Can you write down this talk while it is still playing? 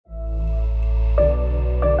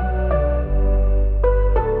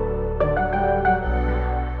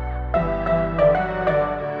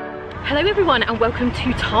Hello everyone and welcome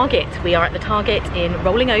to Target. We are at the Target in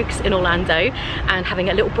Rolling Oaks in Orlando and having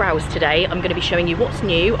a little browse today. I'm going to be showing you what's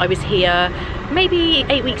new. I was here maybe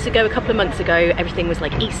 8 weeks ago, a couple of months ago. Everything was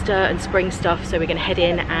like Easter and spring stuff, so we're going to head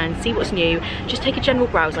in and see what's new. Just take a general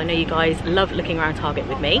browse. I know you guys love looking around Target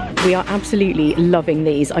with me. We are absolutely loving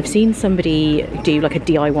these. I've seen somebody do like a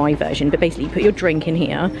DIY version, but basically you put your drink in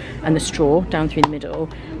here and the straw down through the middle,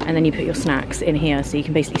 and then you put your snacks in here, so you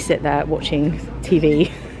can basically sit there watching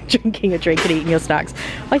TV drinking a drink and eating your snacks.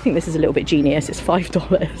 I think this is a little bit genius. It's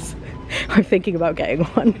 $5. I'm thinking about getting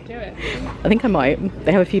one. Do it. I think I might.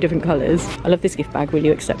 They have a few different colours. I love this gift bag. Will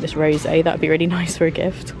you accept this rosé? That would be really nice for a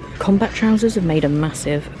gift. Combat trousers have made a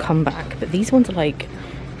massive comeback, but these ones are like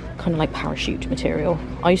kind of like parachute material.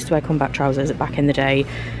 I used to wear combat trousers back in the day.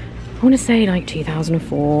 I want to say like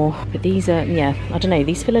 2004, but these are, yeah, I don't know,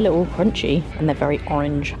 these feel a little crunchy and they're very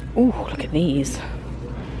orange. Oh, look at these.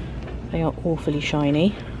 They are awfully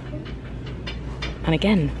shiny. And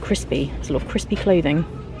again, crispy. There's a lot of crispy clothing.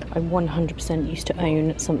 I 100% used to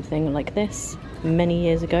own something like this many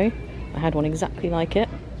years ago. I had one exactly like it.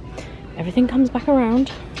 Everything comes back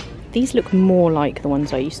around. These look more like the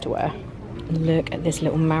ones I used to wear. Look at this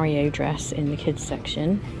little Mario dress in the kids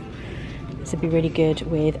section. This would be really good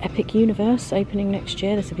with Epic Universe opening next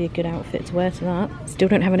year. This would be a good outfit to wear to that. Still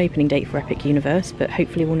don't have an opening date for Epic Universe, but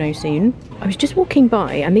hopefully we'll know soon. I was just walking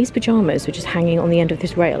by and these pyjamas were just hanging on the end of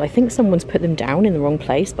this rail. I think someone's put them down in the wrong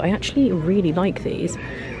place, but I actually really like these.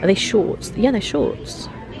 Are they shorts? Yeah, they're shorts.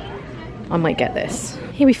 I might get this.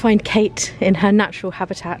 Here we find Kate in her natural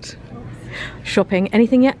habitat. Shopping.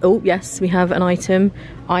 Anything yet? Oh, yes, we have an item.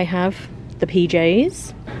 I have the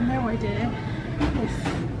PJs. No idea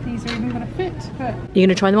if these are even going to fit, but... You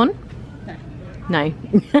gonna try them on? No.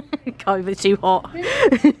 No. Can't be too hot.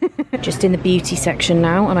 Just in the beauty section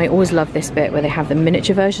now, and I always love this bit where they have the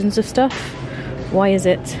miniature versions of stuff. Why is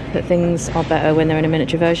it that things are better when they're in a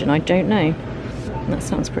miniature version? I don't know. That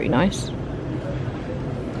sounds pretty nice.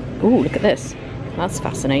 Ooh, look at this. That's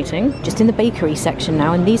fascinating. Just in the bakery section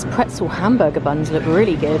now, and these pretzel hamburger buns look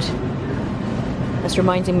really good. That's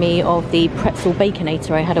reminding me of the pretzel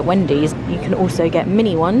baconator I had at Wendy's. You can also get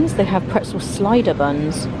mini ones. They have pretzel slider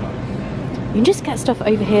buns. You can just get stuff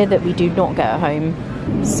over here that we do not get at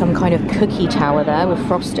home. Some kind of cookie tower there with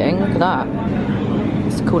frosting. Look at that.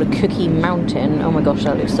 It's called a cookie mountain. Oh my gosh,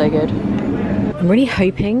 that looks so good. I'm really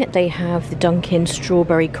hoping they have the Dunkin'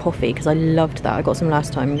 strawberry coffee because I loved that. I got some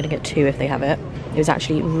last time. I'm going to get 2 if they have it. It was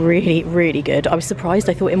actually really, really good. I was surprised.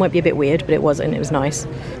 I thought it might be a bit weird, but it wasn't. It was nice.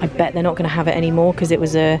 I bet they're not going to have it anymore because it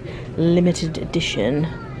was a limited edition.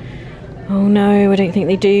 Oh no, I don't think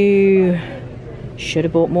they do. Should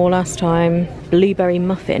have bought more last time. Blueberry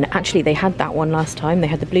muffin. Actually, they had that one last time. They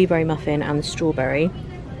had the blueberry muffin and the strawberry.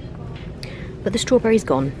 But the strawberry's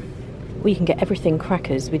gone. Well, you can get everything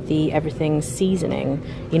crackers with the everything seasoning.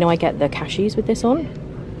 You know, I get the cashews with this on.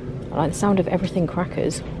 I like the sound of everything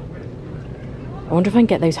crackers. I wonder if I can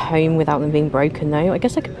get those home without them being broken though. I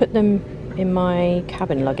guess I could put them in my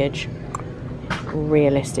cabin luggage.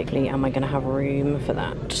 Realistically, am I going to have room for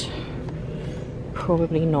that?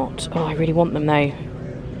 Probably not. Oh, I really want them though.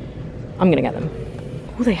 I'm going to get them.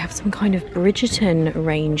 Oh, they have some kind of Bridgerton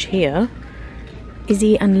range here.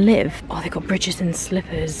 Izzy and Liv. Oh, they've got Bridgerton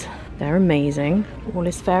slippers. They're amazing. All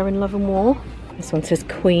is fair in love and war. This one says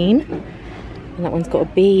Queen. And that one's got a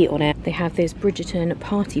bee on it. They have this Bridgerton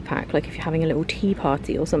party pack, like if you're having a little tea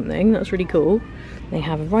party or something. That's really cool. They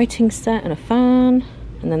have a writing set and a fan.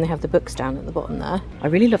 And then they have the books down at the bottom there. I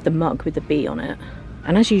really love the mug with the bee on it.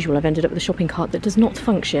 And as usual, I've ended up with a shopping cart that does not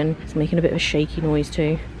function. It's making a bit of a shaky noise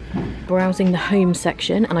too. Browsing the home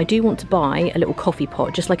section, and I do want to buy a little coffee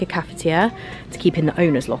pot, just like a cafetiere, to keep in the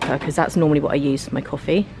owner's locker, because that's normally what I use for my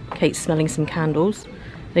coffee. Kate's smelling some candles.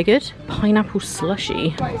 They're good. Pineapple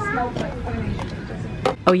slushy.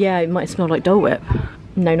 Oh yeah, it might smell like Dole Whip.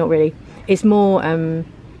 No, not really. It's more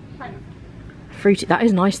fruity. That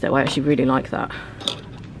is nice though. I actually really like that.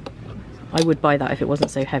 I would buy that if it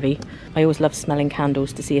wasn't so heavy. I always love smelling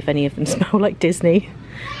candles to see if any of them smell like Disney.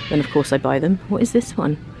 Then of course I buy them. What is this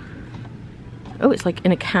one? Oh, it's like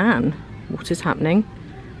in a can. What is happening?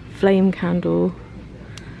 Flame candle.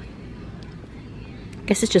 I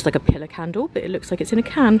guess it's just like a pillar candle, but it looks like it's in a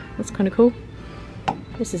can. That's kind of cool.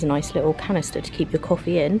 This is a nice little canister to keep your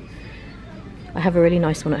coffee in. I have a really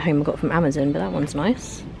nice one at home I got from Amazon, but that one's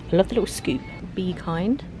nice. I love the little scoop. Bee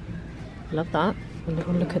kind. Love that. A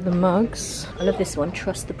little look at the mugs. I love this one,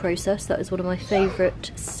 trust the process. That is one of my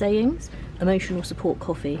favourite sayings. Emotional support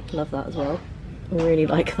coffee. Love that as well. I really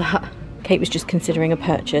like that. Kate was just considering a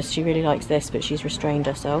purchase. She really likes this, but she's restrained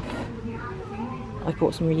herself. I've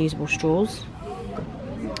bought some reusable straws.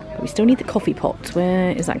 We still need the coffee pot.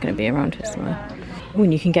 Where is that going to be? Around here somewhere? Oh,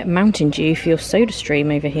 and you can get Mountain Dew for your soda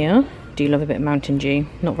stream over here. Do love a bit of Mountain Dew.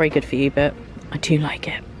 Not very good for you, but I do like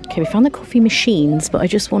it. Okay, we found the coffee machines, but I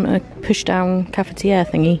just want a push down cafetiere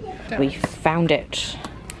thingy. We found it.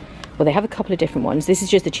 Well, they have a couple of different ones. This is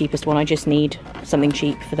just the cheapest one. I just need something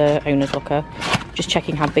cheap for the owner's locker. Just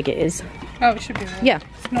checking how big it is. Oh, it should be right. Yeah.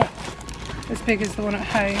 It's not as big as the one at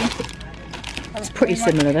home. It's pretty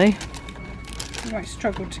similar though. You might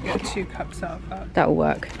struggle to get 2 cups out of that. That'll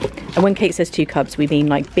work. And when Kate says 2 cups, we mean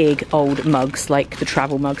like big old mugs, like the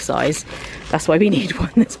travel mug size. That's why we need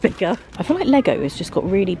one that's bigger. I feel like Lego has just got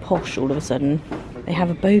really posh all of a sudden. They have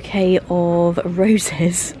a bouquet of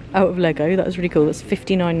roses out of Lego. That was really cool. That's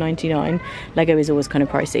 $59.99. Lego is always kind of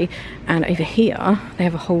pricey. And over here, they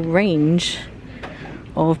have a whole range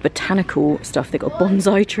of botanical stuff. They've got a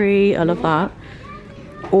bonsai tree. I love that.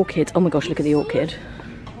 Orchids. Oh my gosh, look at the orchid.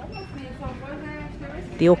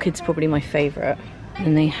 The orchid's probably my favourite.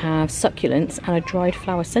 And they have succulents and a dried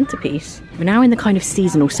flower centrepiece. We're now in the kind of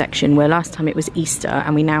seasonal section where last time it was Easter,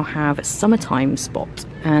 and we now have a summertime spot.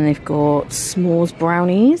 And they've got s'mores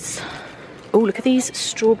brownies. Oh, look at these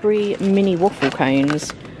strawberry mini waffle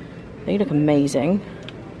cones. They look amazing.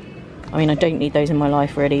 I mean, I don't need those in my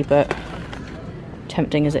life really, but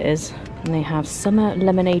tempting as it is. And they have summer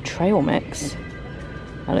lemonade trail mix.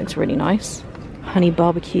 That looks really nice. Honey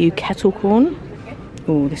barbecue kettle corn.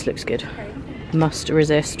 Oh, this looks good. Must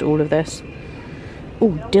resist all of this.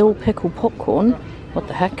 Oh, dill pickle popcorn. What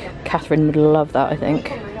the heck? Catherine would love that, I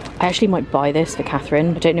think. I actually might buy this for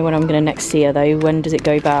Catherine. I don't know when I'm going to next see her though. When does it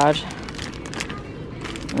go bad?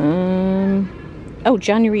 Oh,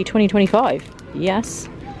 January 2025. Yes.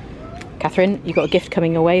 Catherine, you've got a gift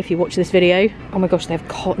coming your way if you watch this video. Oh my gosh, they have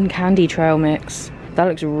cotton candy trail mix. That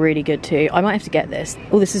looks really good too. I might have to get this.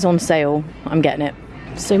 Oh, this is on sale. I'm getting it.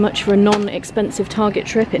 So much for a non-expensive Target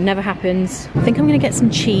trip. It never happens. I think I'm going to get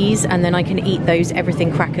some cheese and then I can eat those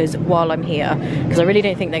everything crackers while I'm here, because I really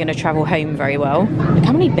don't think they're going to travel home very well. Look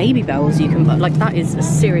how many Baby Bells you can buy. Like, that is a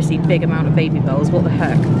seriously big amount of Baby Bells. What the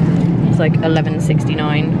heck? It's like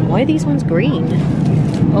 $11.69. Why are these ones green?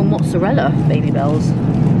 Oh, mozzarella Baby Bells.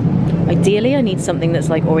 Ideally, I need something that's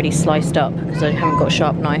like already sliced up because I haven't got a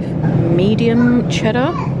sharp knife. Medium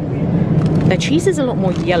cheddar. Their cheese is a lot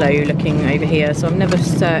more yellow looking over here, so I'm never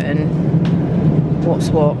certain what's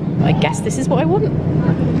what. I guess this is what I want.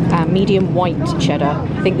 Medium white cheddar.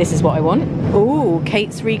 I think this is what I want. Oh,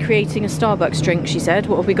 Kate's recreating a Starbucks drink, she said.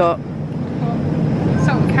 What have we got?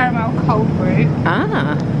 Salt and caramel cold brew.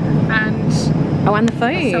 Ah. And oh, and the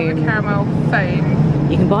foam. Salt and caramel foam.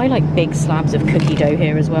 You can buy like big slabs of cookie dough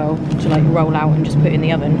here as well to like roll out and just put in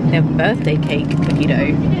the oven. They have birthday cake cookie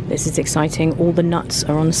dough. This is exciting. All the nuts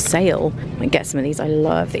are on sale. I might get some of these. I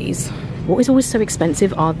love these. What is always so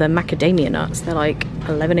expensive are the macadamia nuts. They're like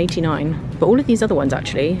 $11.89. But all of these other ones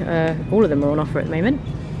actually, all of them are on offer at the moment.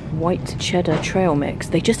 White cheddar trail mix.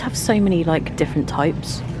 They just have so many like different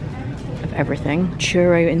types of everything.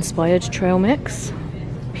 Churro inspired trail mix.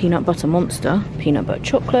 Peanut butter monster. Peanut butter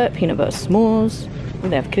chocolate. Peanut butter s'mores. Oh,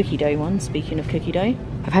 they have cookie dough ones, speaking of cookie dough.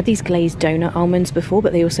 I've had these glazed donut almonds before,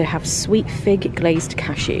 but they also have sweet fig glazed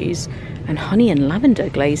cashews and honey and lavender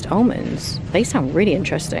glazed almonds. They sound really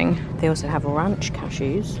interesting. They also have ranch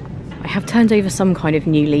cashews. I have turned over some kind of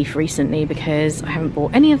new leaf recently because I haven't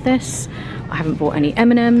bought any of this. I haven't bought any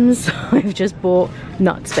M&Ms. I've just bought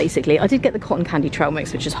nuts, basically. I did get the cotton candy trail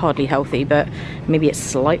mix, which is hardly healthy, but maybe it's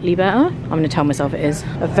slightly better. I'm going to tell myself it is.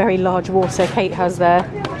 A very large water Kate has there.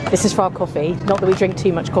 This is for our coffee. Not that we drink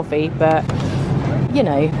too much coffee, but, you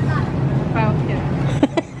know. Well,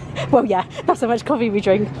 yeah. Well, yeah, that's how much coffee we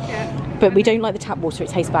drink. Yeah. But we don't like the tap water. It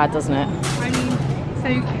tastes bad, doesn't it? I mean,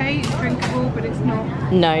 it's okay, it's drinkable, but it's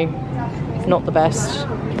not. No, not the best.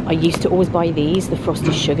 I used to always buy these, the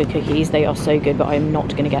frosted sugar cookies. They are so good, but I'm not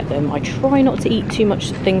going to get them. I try not to eat too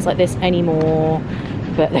much things like this anymore,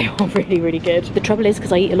 but they are really, really good. The trouble is,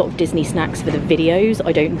 because I eat a lot of Disney snacks for the videos,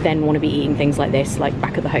 I don't then want to be eating things like this, like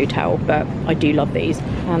back at the hotel, but I do love these.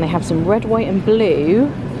 And they have some red, white and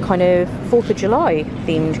blue kind of 4th of July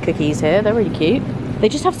themed cookies here. They're really cute. They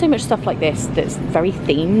just have so much stuff like this that's very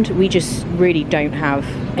themed. We just really don't have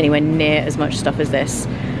anywhere near as much stuff as this.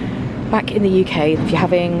 Back in the UK, if you're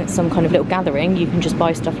having some kind of little gathering, you can just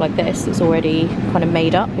buy stuff like this that's already kind of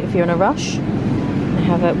made up if you're in a rush. They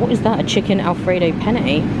have a, what is that? A chicken Alfredo penne.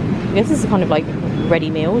 I guess this is kind of like ready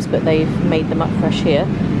meals, but they've made them up fresh here.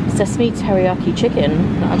 Sesame teriyaki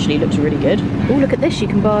chicken. That actually looks really good. Oh, look at this. You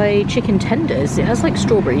can buy chicken tenders. It has like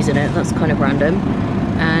strawberries in it. That's kind of random.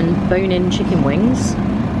 And bone-in chicken wings.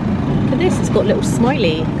 Look at this. It's got little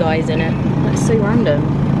smiley guys in it. That's so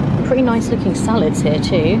random. Pretty nice looking salads here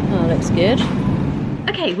too. Oh, looks good.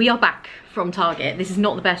 Okay, we are back from Target. This is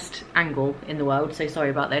not the best angle in the world, so sorry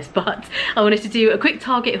about this, but I wanted to do a quick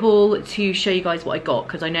Target haul to show you guys what I got,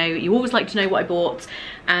 because I know you always like to know what I bought,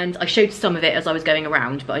 and I showed some of it as I was going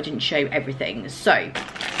around, but I didn't show everything. So,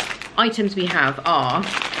 items we have are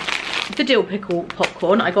the dill pickle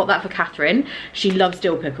popcorn. I got that for Catherine. She loves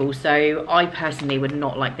dill pickles, so I personally would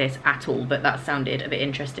not like this at all, but that sounded a bit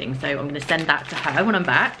interesting, so I'm going to send that to her when I'm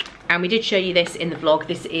back. And we did show you this in the vlog.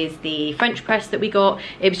 This is the French press that we got.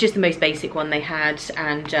 It was just the most basic one they had,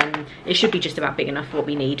 and it should be just about big enough for what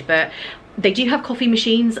we need. But they do have coffee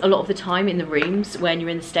machines a lot of the time in the rooms when you're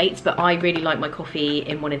in the States, but I really like my coffee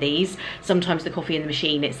in one of these. Sometimes the coffee in the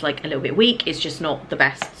machine, it's like a little bit weak. It's just not the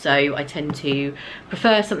best, so I tend to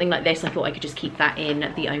prefer something like this. I thought I could just keep that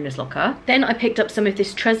in the owner's locker. Then I picked up some of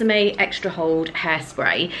this Tresemme Extra Hold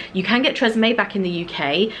hairspray. You can get Tresemme back in the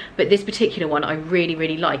UK, but this particular one I really,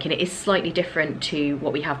 really like, and it is slightly different to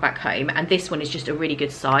what we have back home, and this one is just a really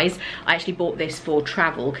good size. I actually bought this for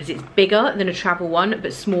travel because it's bigger than a travel one,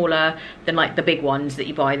 but smaller than like the big ones that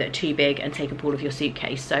you buy that are too big and take up all of your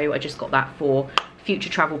suitcase. So I just got that for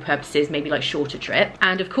future travel purposes, maybe like shorter trip.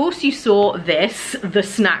 And of course you saw this, the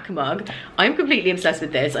snack mug. I'm completely obsessed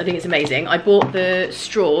with this. I think it's amazing. I bought the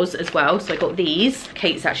straws as well, so I got these.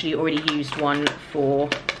 Kate's actually already used one for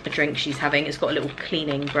a drink she's having. It's got a little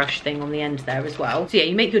cleaning brush thing on the end there as well. So yeah,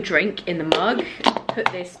 you make your drink in the mug, put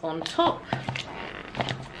this on top,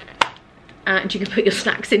 and you can put your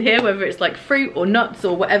snacks in here, whether it's like fruit or nuts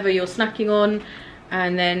or whatever you're snacking on,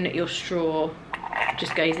 and then your straw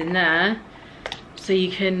just goes in there, so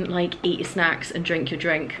you can like eat your snacks and drink your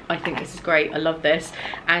drink. I think this is great. I love this.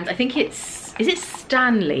 And I think it's, is it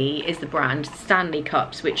Stanley is the brand, Stanley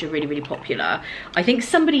cups, which are really, really popular. I think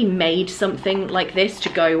somebody made something like this to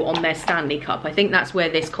go on their Stanley cup. I think that's where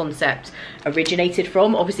this concept originated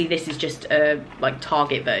from. Obviously this is just a like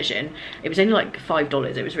Target version. It was only like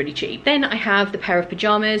 $5, it was really cheap. Then I have the pair of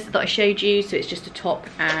pajamas that I showed you, so it's just a top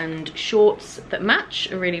and shorts that match.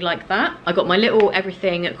 I really like that. I got my little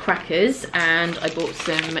everything crackers, and I bought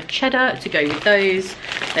some cheddar to go with those.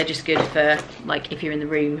 They're just good for like if you're in the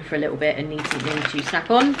room for a little bit and need something to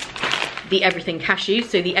snack on. The everything cashews,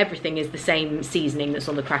 so the everything is the same seasoning that's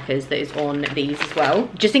on the crackers that is on these as well.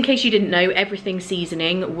 Just in case you didn't know, everything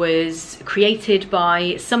seasoning was created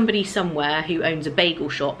by somebody somewhere who owns a bagel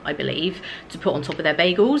shop, I believe, to put on top of their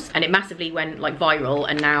bagels, and it massively went like viral,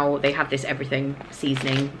 and now they have this everything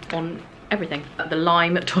seasoning on everything. The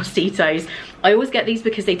lime Tostitos, I always get these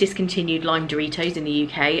because they discontinued lime Doritos in the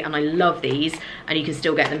UK, and I love these, and you can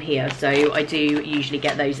still get them here, so I do usually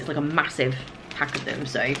get those. It's like a massive pack of them,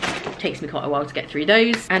 so it takes me quite a while to get through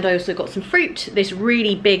those. And I also got some fruit, this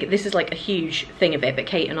really big, this is like a huge thing of it, but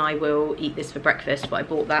Kate and I will eat this for breakfast, but I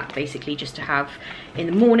bought that basically just to have in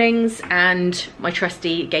the mornings. And my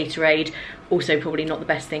trusty Gatorade, also probably not the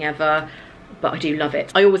best thing ever, but I do love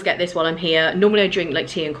it. I always get this while I'm here. Normally I drink like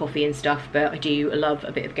tea and coffee and stuff, but I do love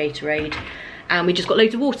a bit of Gatorade. And we just got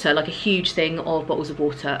loads of water, like a huge thing of bottles of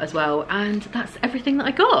water as well. And that's everything that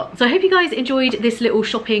I got. So I hope you guys enjoyed this little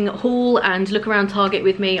shopping haul and look around Target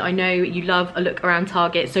with me. I know you love a look around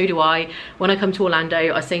Target, so do I. When I come to Orlando,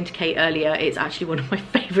 I was saying to Kate earlier, it's actually one of my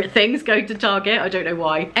favourite things, going to Target. I don't know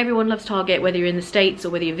why. Everyone loves Target, whether you're in the States or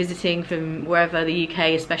whether you're visiting from wherever, the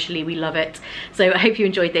UK especially, we love it. So I hope you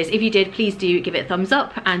enjoyed this. If you did, please do give it a thumbs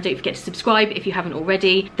up, and don't forget to subscribe if you haven't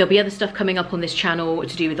already. There'll be other stuff coming up on this channel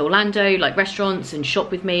to do with Orlando, like restaurants and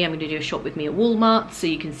shop with me. I'm going to do a shop with me at Walmart, so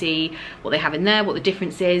you can see what they have in there, what the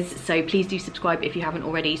difference is. So please do subscribe if you haven't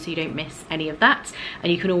already, so you don't miss any of that.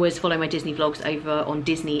 And you can always follow my Disney vlogs over on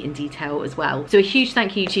Disney in Detail as well. So a huge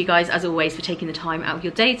thank you to you guys as always for taking the time out of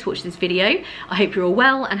your day to watch this video. I hope you're all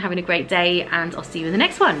well and having a great day, and I'll see you in the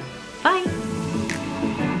next one. Bye.